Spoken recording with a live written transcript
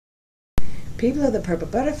People of the Purple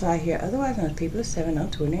Butterfly here, otherwise known as People of Seven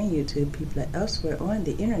on Twitter and YouTube, people elsewhere on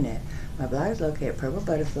the internet. My blog is located at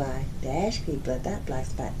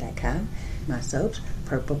purplebutterfly-people.blogspot.com. My soaps,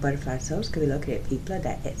 Purple Butterfly Soaps, can be located at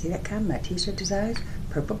people.etsy.com. My t-shirt designs,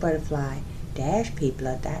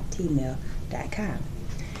 purplebutterfly-people.tmail.com.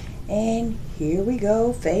 And here we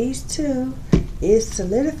go, phase 2 is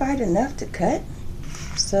solidified enough to cut.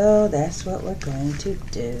 So that's what we're going to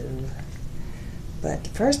do. But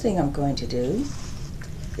the first thing I'm going to do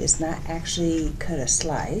is not actually cut a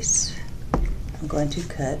slice. I'm going to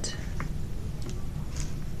cut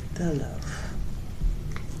the loaf.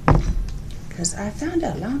 Because I found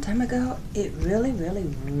out a long time ago, it really, really,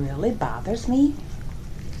 really bothers me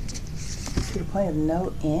to the point of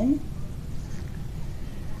no end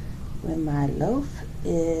when my loaf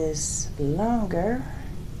is longer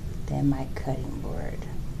than my cutting board.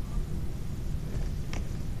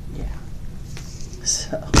 Yeah.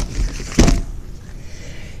 So,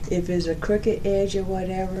 if it's a crooked edge or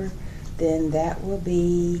whatever, then that will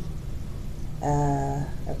be a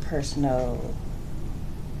personal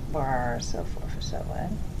bar or so forth or so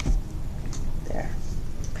on. There.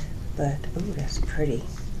 But, ooh, that's pretty.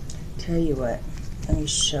 Tell you what, let me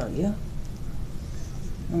show you.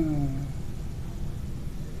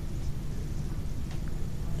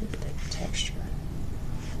 Look at that texture.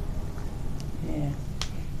 Yeah.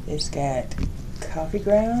 It's got coffee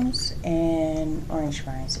grounds and orange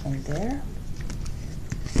rinds in there.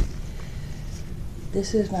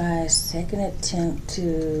 This is my second attempt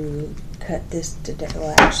to cut this today.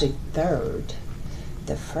 Well, actually third.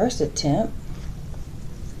 The first attempt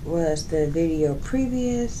was the video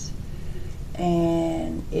previous,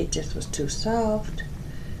 and it just was too soft.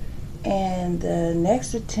 And the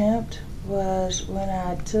next attempt was when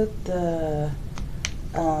I took the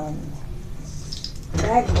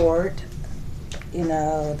backboard, you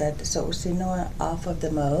know, that the soap was sitting on, off of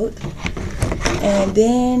the mold. And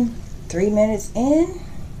then 3 minutes in,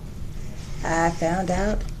 I found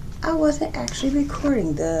out I wasn't actually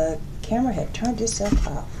recording. The camera had turned itself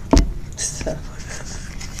off. So,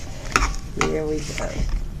 here we go.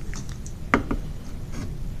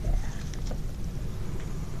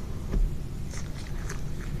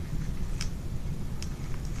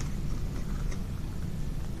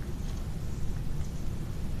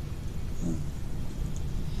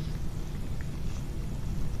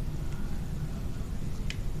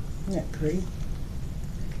 Isn't that pretty?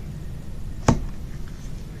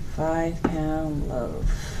 5-pound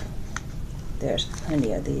loaf. There's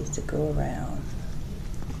plenty of these to go around.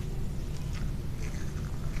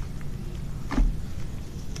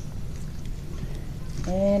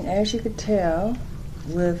 And as you could tell,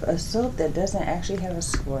 with a soap that doesn't actually have a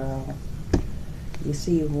swirl, you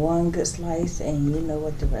see one good slice and you know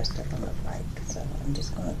what the rest of them look like. So I'm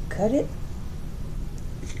just going to cut it.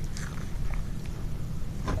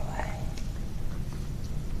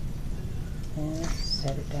 And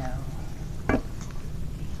set it down.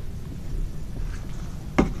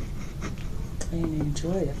 And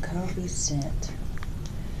enjoy the coffee scent.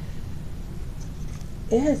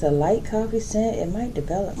 It has a light coffee scent. It might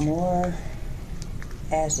develop more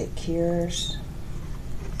as it cures.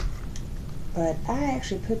 But I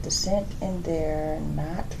actually put the scent in there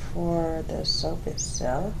not for the soap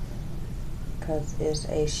itself, because it's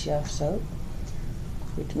a shelf soap,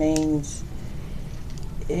 which means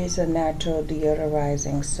it's a natural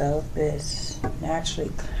deodorizing soap. It's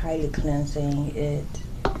naturally highly cleansing. It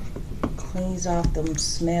cleans off them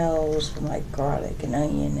smells from like garlic and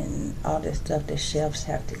onion and all this stuff that chefs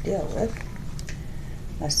have to deal with.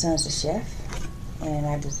 My son's a chef, and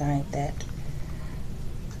I designed that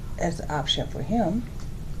as an option for him.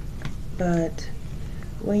 But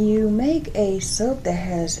when you make a soap that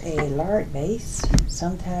has a lard base,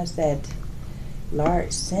 sometimes that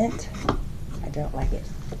lard scent, I don't like it.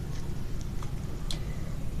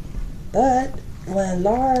 But when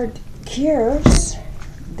lard cures,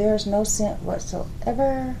 there's no scent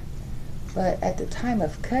whatsoever. But at the time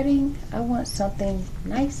of cutting, I want something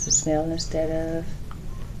nice to smell instead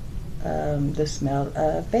of the smell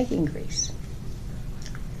of baking grease.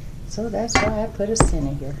 So that's why I put a scent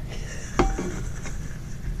in here.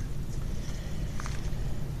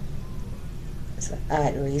 It's an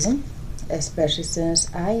odd reason, especially since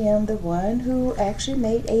I am the one who actually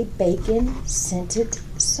made a bacon scented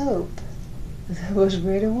soap that was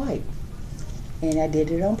red and white. And I did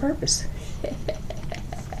it on purpose.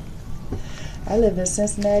 I live in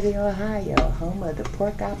Cincinnati, Ohio, home of the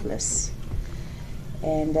Porkopolis.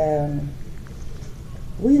 And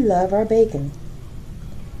we love our bacon.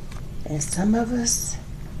 And some of us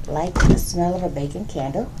like the smell of a bacon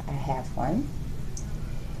candle. I have one.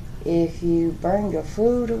 if you burn your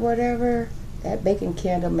food or whatever, that baking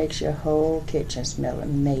candle makes your whole kitchen smell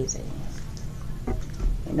amazing.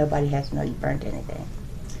 And nobody has to know you burnt anything.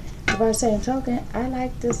 But by the same token, I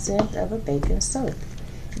like the scent of a baking soap.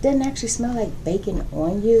 It doesn't actually smell like bacon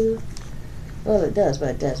on you. Well, it does, but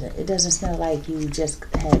it doesn't. It doesn't smell like you just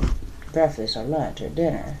had breakfast or lunch or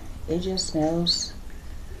dinner. It just smells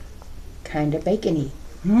kind of bacony.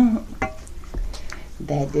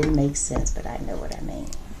 That didn't make sense, but I know what I mean.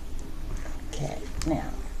 Okay,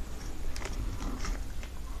 now.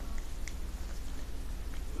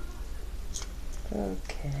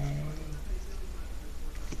 Okay.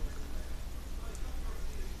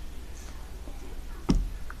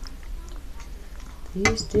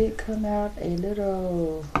 These did come out a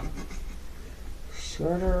little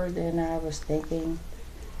shorter than I was thinking.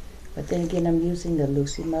 But then again, I'm using the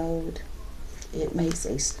Lucy mode. It makes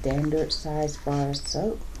a standard size bar of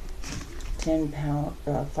soap.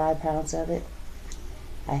 5 pounds of it.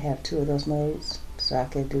 I have 2 of those modes, so I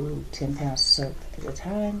could do 10 pounds of soap at a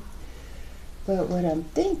time. But what I'm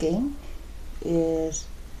thinking is,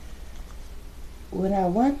 when I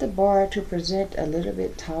want the bar to present a little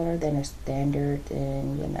bit taller than a standard,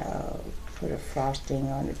 then, put a frosting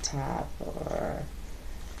on the top, or,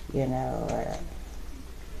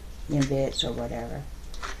 bits or whatever.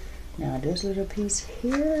 Now this little piece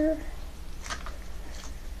here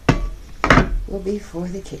will be for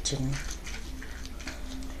the kitchen.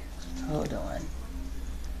 Hold on.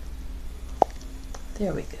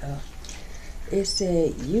 There we go. It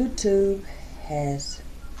said YouTube has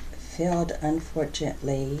failed,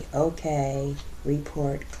 unfortunately. Okay,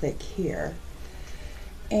 report, click here.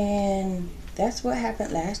 And that's what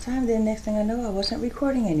happened last time. Then next thing I know, I wasn't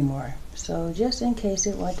recording anymore. So just in case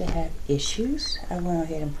it wanted to have issues, I went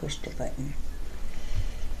ahead and pushed the button.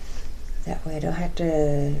 That way I don't have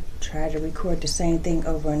to try to record the same thing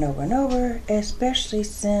over and over and over, especially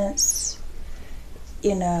since,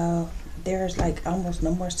 there's like almost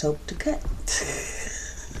no more soap to cut.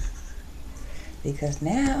 Because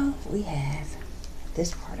now we have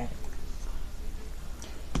this part of it.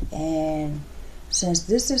 And since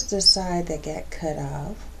this is the side that got cut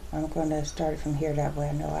off, I'm going to start it from here. That way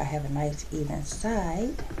I know I have a nice even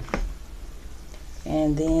side.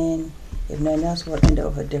 And then, if nothing else, we'll end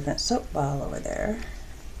up with a different soap ball over there.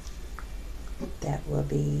 That will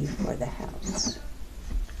be for the house.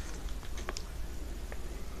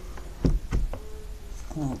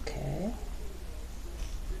 Okay.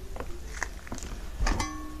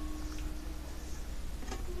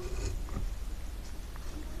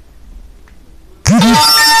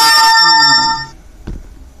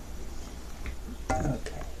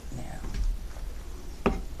 Okay, now.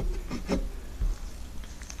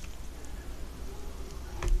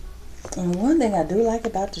 And one thing I do like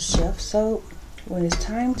about the Chef soap, when it's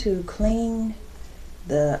time to clean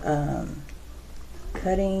the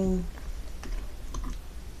cutting,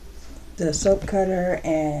 the soap cutter,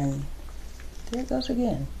 and there it goes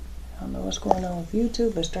again. I don't know what's going on with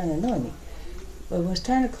YouTube, but it's starting to annoy me. But when it's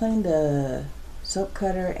time to clean the soap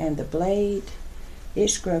cutter and the blade, it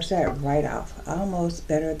scrubs that right off, almost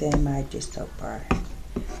better than my dish soap bar.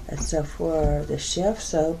 Except for the Chef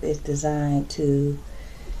soap, it's designed to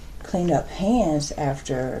clean up hands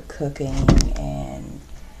after cooking and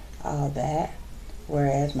all that,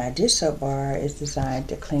 whereas my dish soap bar is designed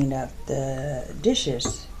to clean up the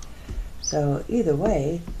dishes. So either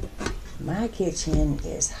way, my kitchen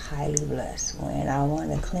is highly blessed. When I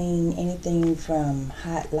want to clean anything from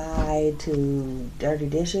hot lye to dirty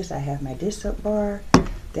dishes, I have my dish soap bar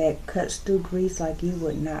that cuts through grease like you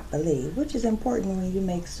would not believe, which is important when you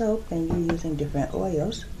make soap and you're using different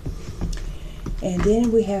oils. And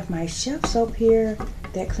then we have my Chef soap here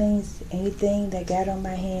that cleans anything that got on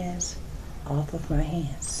my hands off of my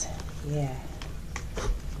hands. Yeah.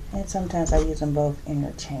 And sometimes I use them both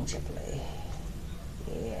interchangeably.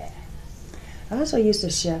 Yeah. I also use the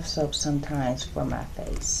Chef soap sometimes for my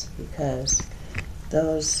face, because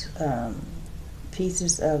those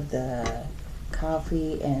pieces of the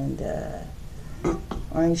coffee and the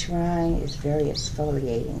orange rind is very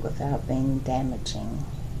exfoliating without being damaging.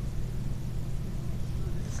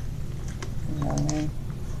 You know what I mean?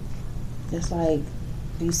 It's like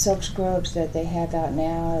these soap scrubs that they have out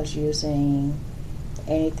now is using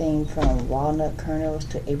anything from walnut kernels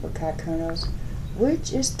to apricot kernels,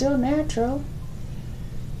 which is still natural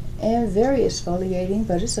and very exfoliating,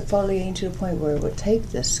 but it's exfoliating to the point where it would take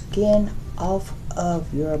the skin off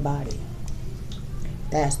of your body.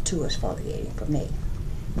 That's too exfoliating for me.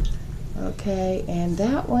 Okay, and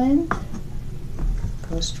that one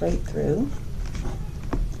goes straight through.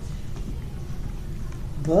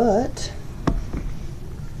 But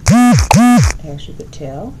as you could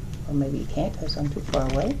tell, or maybe you can't because I'm too far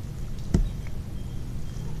away.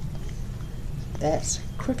 That's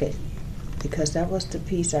crooked because that was the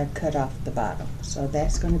piece I cut off the bottom. So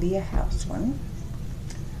that's going to be a house one.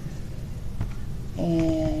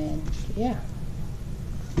 And yeah.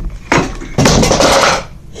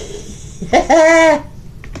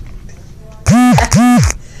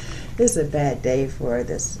 This is a bad day for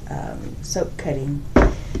this soap cutting.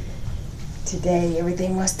 Today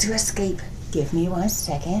everything wants to escape. Give me 1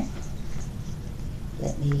 second.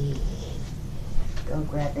 Let me go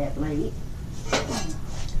grab that blade.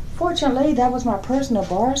 Fortunately, that was my personal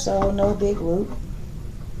bar, so no big whoop.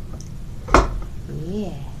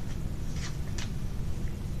 Yeah.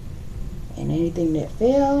 And anything that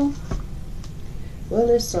fell, well,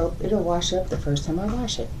 it's soap. It'll wash up the first time I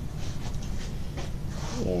wash it.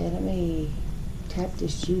 Yeah, let me tap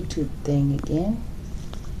this YouTube thing again.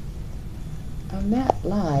 I'm not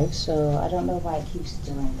live, so I don't know why it keeps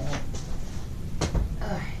doing that.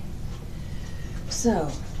 Alright.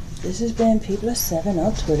 So, this has been People7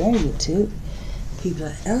 on Twitter and YouTube.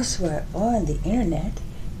 People elsewhere on the internet.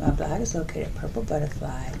 My blog is located at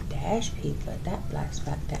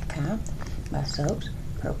purplebutterfly-people.blogspot.com. My soaps,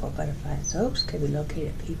 Purple Butterfly Soaps, can be located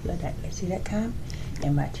at people.etsy.com.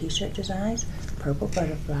 And my t-shirt designs,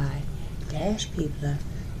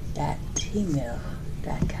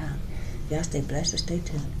 purplebutterfly-people.gmail.com. Y'all stay blessed and stay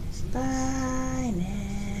tuned. Bye now.